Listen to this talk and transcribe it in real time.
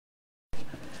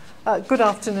Good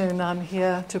afternoon. I'm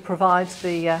here to provide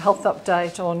the health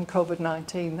update on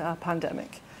COVID-19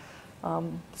 pandemic.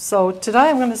 So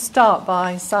today I'm going to start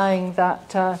by saying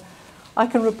that I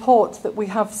can report that we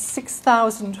have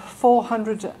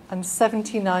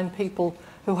 6,479 people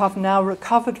who have now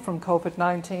recovered from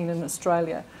COVID-19 in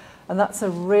Australia, and that's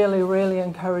a really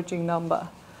encouraging number.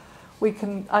 I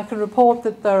can report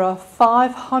that there are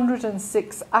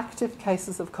 506 active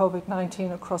cases of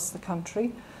COVID-19 across the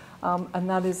country. And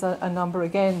that is a number,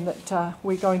 again, that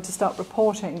we're going to start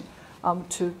reporting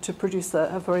to produce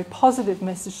a very positive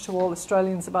message to all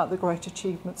Australians about the great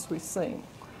achievements we've seen.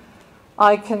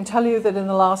 I can tell you that in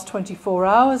the last 24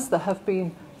 hours there have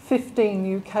been 15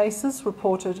 new cases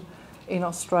reported in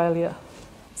Australia.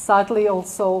 Sadly,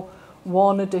 also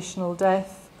one additional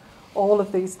death. All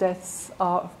of these deaths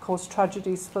are, of course,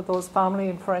 tragedies for those family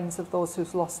and friends of those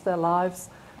who've lost their lives,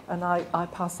 and I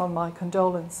pass on my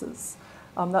condolences.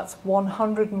 That's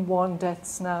 101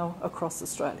 deaths now across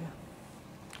Australia.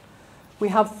 We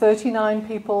have 39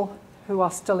 people who are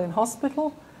still in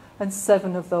hospital, and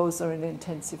 7 of those are in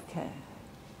intensive care.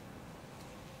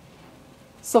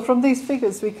 So from these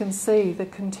figures we can see the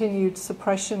continued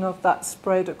suppression of that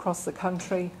spread across the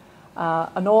country,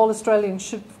 and all Australians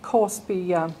should of course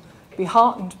be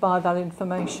heartened by that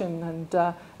information and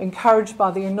encouraged by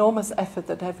the enormous effort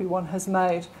that everyone has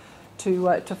made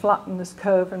to flatten this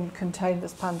curve and contain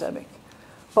this pandemic.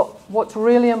 But what's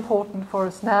really important for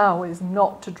us now is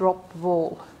not to drop the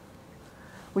ball.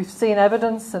 We've seen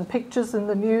evidence and pictures in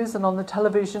the news and on the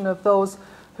television of those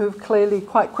who've clearly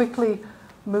quite quickly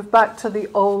moved back to the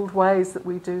old ways that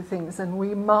we do things, and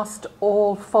we must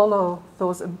all follow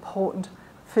those important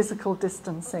physical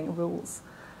distancing rules.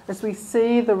 As we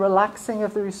see the relaxing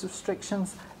of these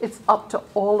restrictions, it's up to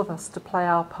all of us to play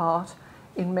our part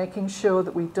in making sure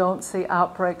that we don't see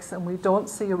outbreaks and we don't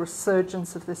see a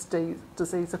resurgence of this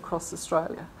disease across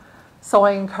Australia. So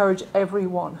I encourage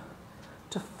everyone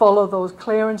to follow those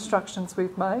clear instructions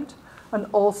we've made, and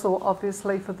also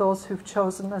obviously for those who've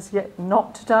chosen as yet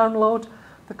not to download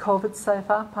the COVID Safe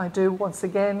app, I do once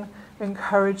again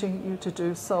encouraging you to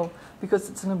do so, because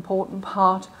it's an important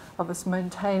part of us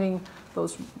maintaining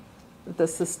the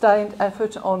sustained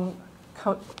effort on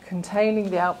containing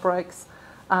the outbreaks,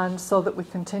 and so that we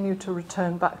continue to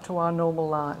return back to our normal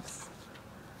lives.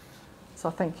 So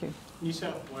thank you. New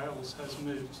South Wales has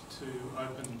moved to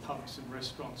open pubs and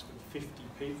restaurants with 50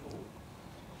 people.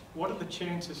 What are the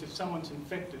chances, if someone's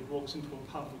infected, walks into a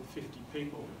pub with 50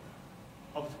 people,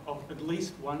 of at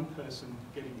least one person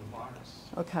getting the virus?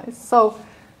 Okay, so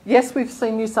yes, we've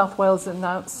seen New South Wales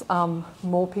announce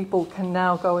more people can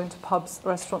now go into pubs,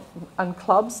 restaurants and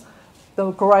clubs.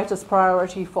 The greatest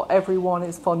priority for everyone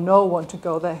is for no one to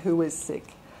go there who is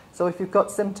sick. So if you've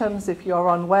got symptoms, if you're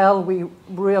unwell, we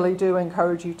really do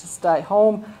encourage you to stay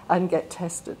home and get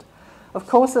tested. Of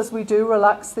course, as we do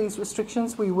relax these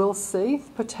restrictions, we will see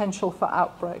potential for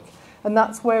outbreak. And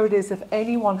that's where it is, if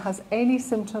anyone has any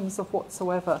symptoms of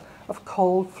whatsoever, of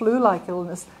cold, flu-like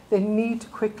illness, they need to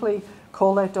quickly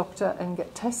call their doctor and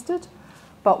get tested.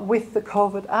 But with the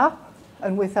COVID app,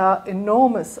 and with our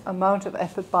enormous amount of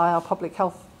effort by our public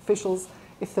health officials,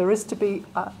 if there is to be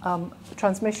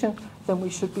transmission, then we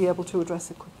should be able to address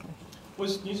it quickly.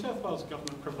 Was New South Wales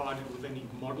Government provided with any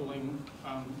modelling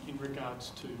in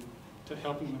regards to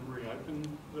helping them reopen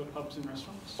the pubs and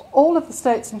restaurants? All of the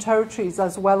states and territories,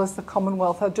 as well as the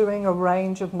Commonwealth, are doing a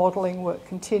range of modelling work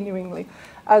continually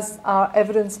as our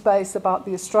evidence base about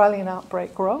the Australian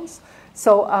outbreak grows.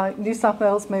 So New South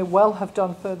Wales may well have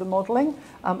done further modelling,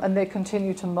 and they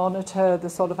continue to monitor the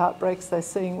sort of outbreaks they're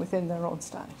seeing within their own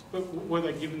state. But were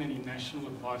they given any national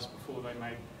advice before they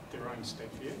made their own step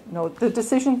here? No, the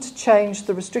decision to change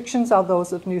the restrictions are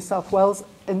those of New South Wales,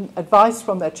 in advice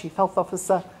from their Chief Health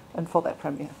Officer and for their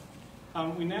Premier.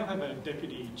 We now have a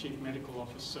Deputy Chief Medical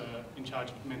Officer in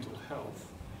charge of mental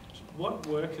health. What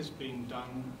work has been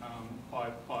done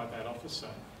by that officer?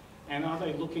 And are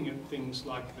they looking at things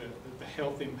like the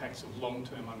health impacts of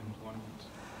long-term unemployment?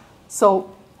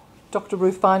 So Dr.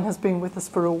 Ruth Vine has been with us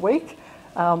for a week,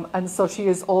 and so she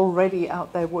is already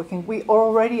out there working. We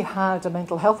already had a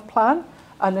mental health plan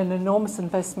and an enormous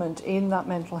investment in that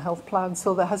mental health plan,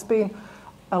 so there has been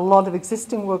a lot of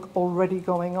existing work already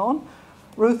going on.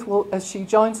 Ruth will, as she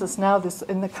joins us now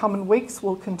in the coming weeks,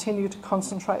 will continue to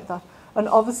concentrate that. And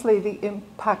obviously the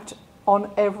impact on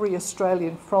every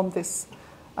Australian from this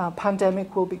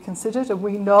pandemic will be considered, and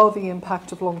we know the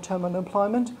impact of long-term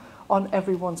unemployment on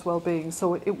everyone's well-being,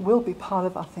 so it will be part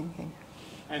of our thinking.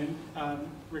 And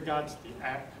regards to the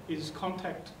app, is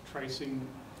contact tracing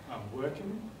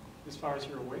working? as far as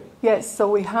you're aware? Yes, so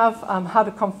we have had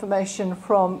a confirmation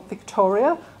from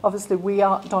Victoria. Obviously, we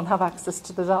don't have access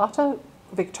to the data.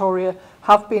 Victoria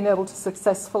have been able to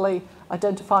successfully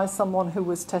identify someone who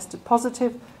was tested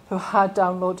positive, who had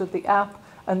downloaded the app,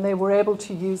 and they were able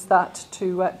to use that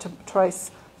to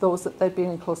trace those that they'd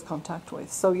been in close contact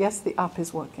with. So yes, the app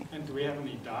is working. And do we have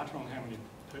any data on how many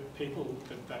people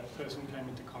that person came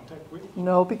into contact with?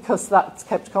 No, because that's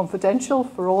kept confidential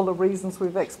for all the reasons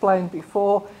we've explained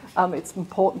before. It's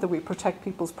important that we protect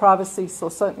people's privacy, so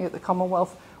certainly at the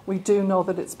Commonwealth we do know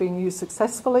that it's been used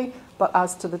successfully, but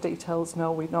as to the details,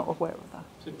 no, we're not aware of that.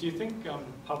 So do you think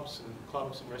pubs and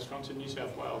clubs and restaurants in New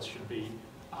South Wales should be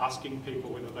asking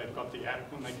people whether they've got the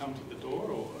app when they come to the door,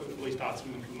 or at least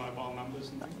asking them for mobile numbers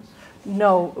and things?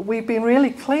 No, we've been really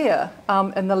clear,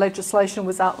 and the legislation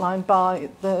was outlined by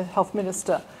the Health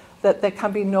Minister, that there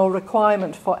can be no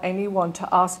requirement for anyone to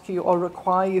ask you or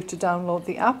require you to download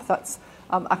the app. That's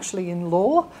actually in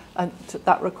law, and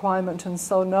that requirement, and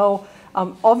so no.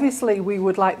 Obviously, we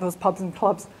would like those pubs and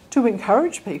clubs to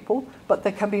encourage people, but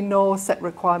there can be no set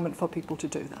requirement for people to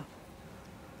do that.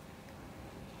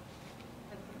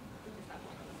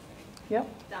 Yep.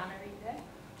 Dana, are you there?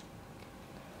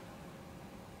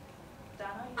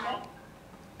 Dana, are you there?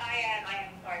 I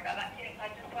am sorry about that. Yes,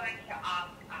 I just wanted to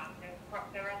ask,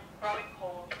 there are growing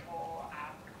calls for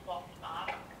cloth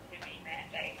masks to be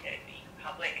mandated in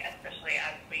public, especially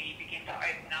as we begin to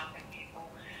open up and people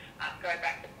go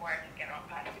back to work and get on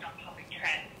public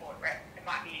transport, where it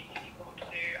might be difficult to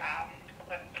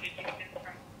distance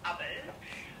from others.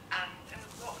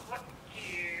 What do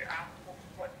you,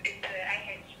 what is the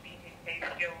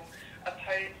AHPPC still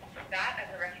opposed to that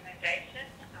as a recommendation?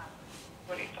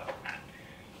 What are your thoughts on that?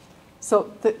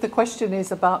 So the question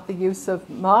is about the use of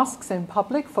masks in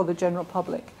public for the general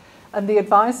public. And the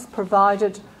advice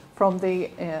provided from the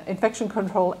infection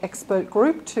control expert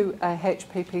group to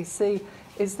HPPC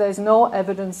is there's no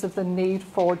evidence of the need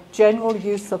for general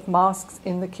use of masks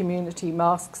in the community.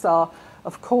 Masks are,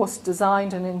 of course,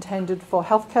 designed and intended for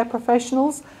healthcare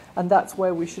professionals, and that's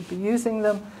where we should be using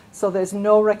them. So there's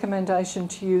no recommendation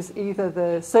to use either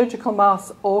the surgical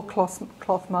masks or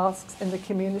cloth masks in the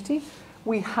community.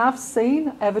 We have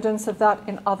seen evidence of that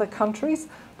in other countries,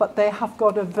 but they have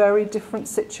got a very different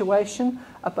situation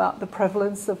about the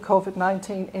prevalence of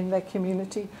COVID-19 in their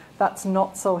community. That's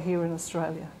not so here in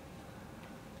Australia.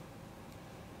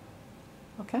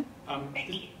 Okay?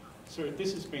 So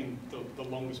this has been the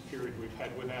longest period we've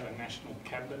had without a national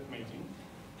cabinet meeting.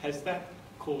 Has that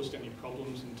caused any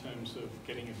problems in terms of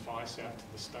getting advice out to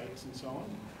the states and so on?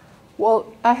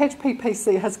 Well,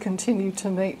 HPPC has continued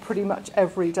to meet pretty much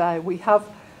every day. We have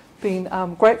been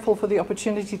grateful for the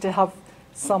opportunity to have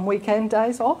some weekend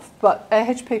days off, but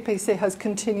HPPC has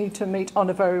continued to meet on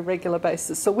a very regular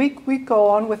basis. So we go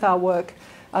on with our work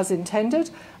as intended,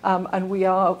 and we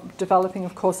are developing,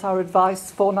 of course, our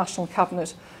advice for National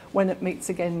Cabinet when it meets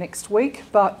again next week.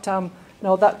 But the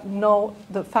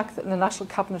fact that the National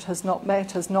Cabinet has not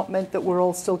meant that we're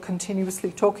all still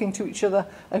continuously talking to each other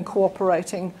and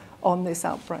cooperating on this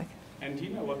outbreak. And do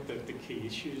you know what the key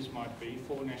issues might be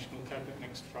for National Cabinet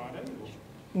next Friday? Or?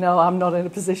 No, I'm not in a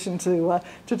position to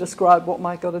describe what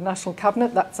might go to National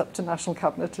Cabinet. That's up to National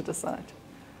Cabinet to decide.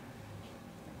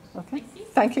 Okay,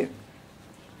 thank you.